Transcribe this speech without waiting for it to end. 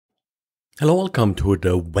Hello, welcome to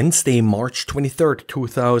the Wednesday, March 23rd,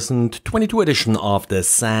 2022 edition of the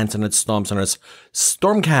SANS and Storms and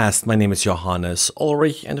Stormcast. My name is Johannes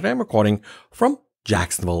Ulrich and today I'm recording from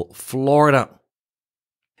Jacksonville, Florida.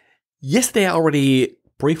 Yesterday I already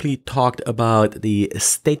briefly talked about the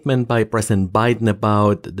statement by President Biden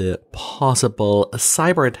about the possible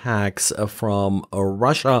cyber attacks from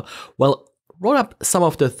Russia. Well, wrote up some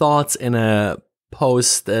of the thoughts in a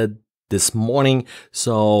post this morning,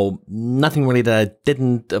 so nothing really that I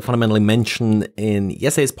didn't fundamentally mention in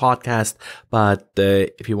yesterday's podcast, but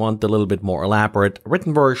if you want a little bit more elaborate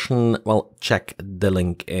written version, well, check the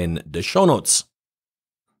link in the show notes.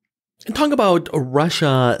 And talking about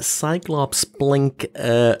Russia, Cyclops Blink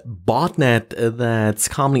botnet that's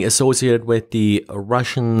commonly associated with the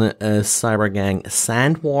Russian cyber gang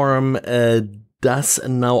Sandworm does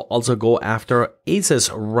now also go after ASUS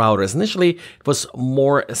routers. Initially, it was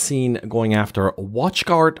more seen going after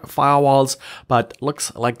WatchGuard firewalls, but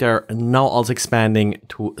looks like they're now also expanding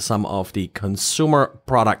to some of the consumer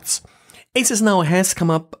products. ASUS now has come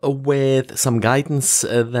up with some guidance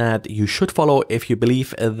that you should follow if you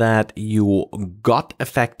believe that you got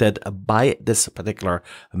affected by this particular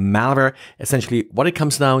malware. Essentially, what it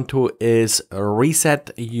comes down to is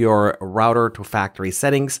reset your router to factory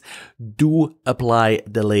settings, do apply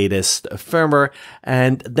the latest firmware,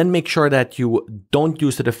 and then make sure that you don't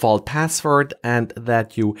use the default password and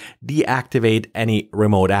that you deactivate any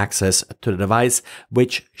remote access to the device,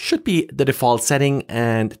 which should be the default setting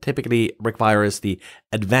and typically requires the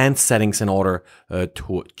advanced settings in order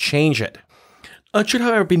to change it. It should,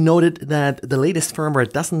 however, be noted that the latest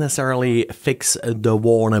firmware doesn't necessarily fix the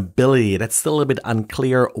vulnerability. That's still a little bit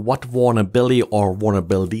unclear what vulnerability or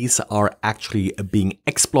vulnerabilities are actually being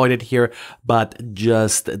exploited here, but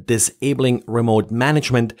just disabling remote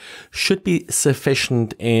management should be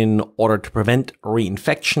sufficient in order to prevent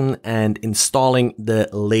reinfection, and installing the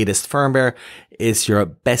latest firmware is your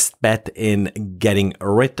best bet in getting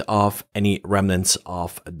rid of any remnants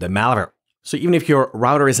of the malware. So even if your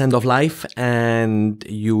router is end of life and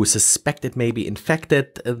you suspect it may be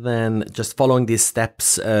infected, then just following these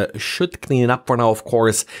steps should clean it up for now. Of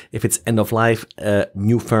course, if it's end of life,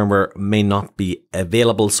 new firmware may not be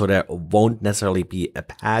available, so there won't necessarily be a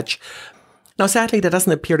patch. Now, sadly, there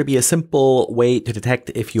doesn't appear to be a simple way to detect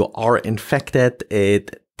if you are infected.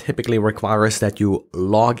 It typically requires that you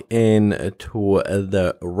log in to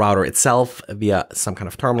the router itself via some kind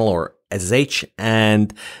of terminal or SSH,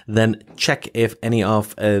 and then check if any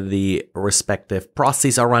of the respective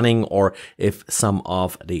processes are running or if some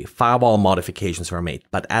of the firewall modifications were made.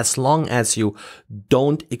 But as long as you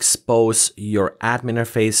don't expose your admin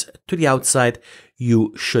interface to the outside,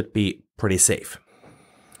 you should be pretty safe.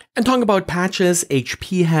 And talking about patches,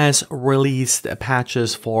 HP has released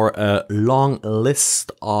patches for a long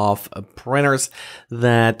list of printers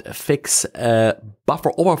that fix a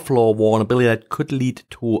buffer overflow vulnerability that could lead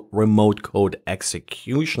to remote code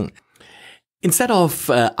execution. Instead of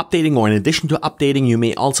updating, or in addition to updating, you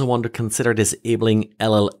may also want to consider disabling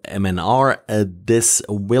LLMNR. This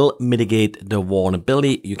will mitigate the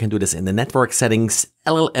vulnerability. You can do this in the network settings.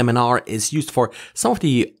 LLMNR is used for some of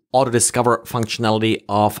the auto-discover functionality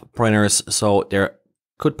of printers, so there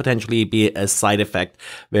could potentially be a side effect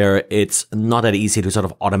where it's not that easy to sort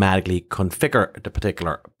of automatically configure the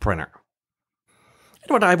particular printer. And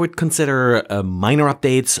what I would consider minor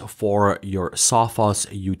updates for your Sophos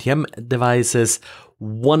UTM devices.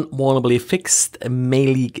 One vulnerability fixed may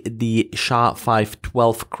leak the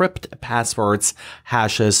SHA-512 crypt passwords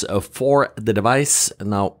hashes for the device.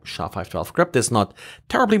 Now, SHA-512 crypt is not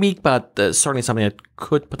terribly weak, but certainly something that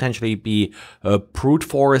could potentially be brute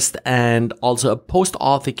forced, and also a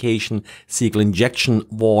post-authentication SQL injection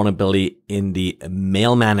vulnerability in the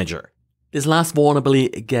mail manager. This last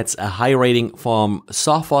vulnerability gets a high rating from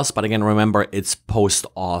Sophos, but again, remember, it's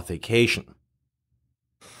post-authentication.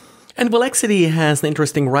 And Vulnerabilities has an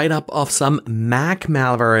interesting write-up of some Mac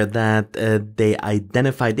malware that they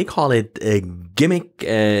identified. They call it GIMMICK.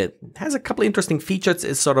 It has a couple of interesting features.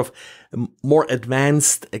 It's sort of more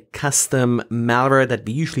advanced custom malware that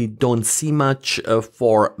we usually don't see much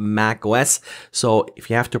for macOS. So if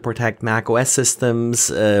you have to protect macOS systems,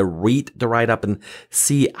 read the write-up and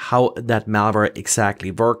see how that malware exactly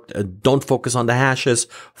worked. Don't focus on the hashes,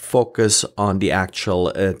 focus on the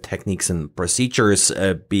actual techniques and procedures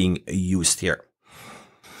being used here.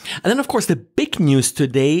 And then, of course, the big news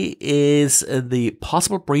today is the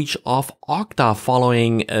possible breach of Octa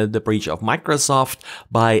following the breach of Microsoft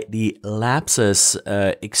by the Lapsus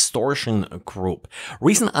extortion group.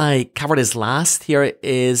 Reason I covered this last here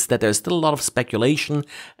is that there's still a lot of speculation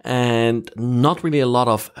and not really a lot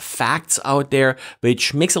of facts out there,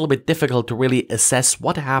 which makes it a little bit difficult to really assess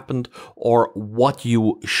what happened or what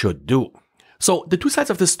you should do. So the two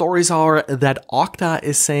sides of the stories are that Octa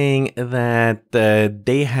is saying that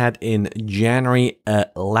they had in January a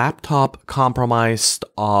laptop compromised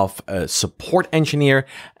of a support engineer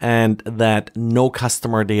and that no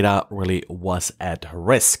customer data really was at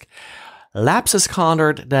risk. Lapsus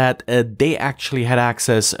countered that they actually had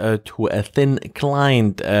access to a thin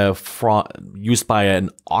client used by an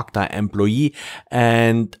Octa employee,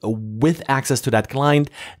 and with access to that client,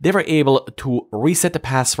 they were able to reset the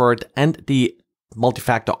password and the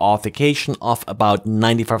multi-factor authentication of about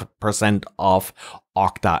 95% of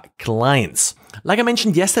Octa clients. Like I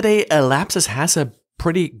mentioned yesterday, Lapsus has a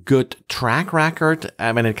pretty good track record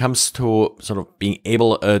when it comes to sort of being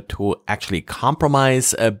able to actually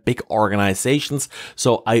compromise big organizations.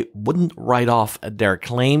 So I wouldn't write off their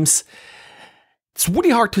claims. It's really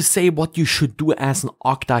hard to say what you should do as an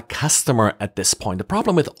Octa customer at this point. The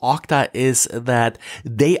problem with Octa is that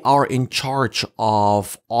they are in charge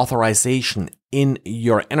of authorization in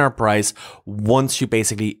your enterprise once you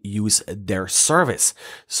basically use their service.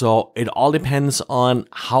 So it all depends on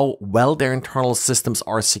how well their internal systems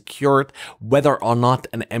are secured, whether or not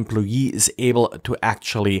an employee is able to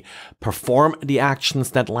actually perform the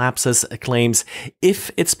actions that Lapsus claims,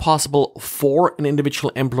 if it's possible for an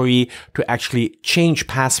individual employee to actually change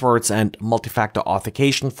passwords and multi-factor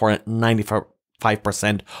authentication for 95%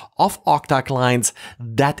 of Octa clients,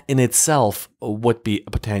 that in itself would be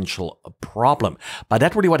a potential problem. But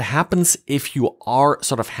that's really what happens if you are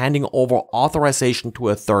sort of handing over authorization to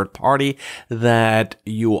a third party, that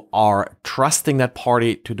you are trusting that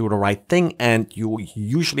party to do the right thing, and you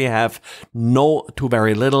usually have no to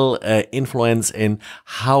very little influence in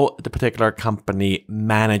how the particular company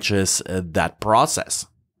manages that process.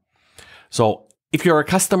 So if you're a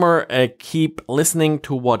customer, keep listening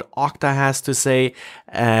to what Octa has to say,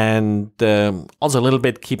 and also a little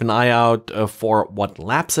bit keep an eye out for what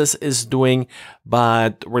Lapsus is doing,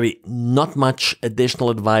 but really not much additional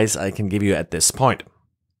advice I can give you at this point.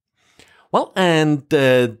 Well, and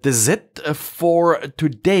this is it for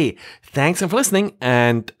today. Thanks for listening,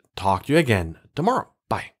 and talk to you again tomorrow.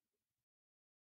 Bye.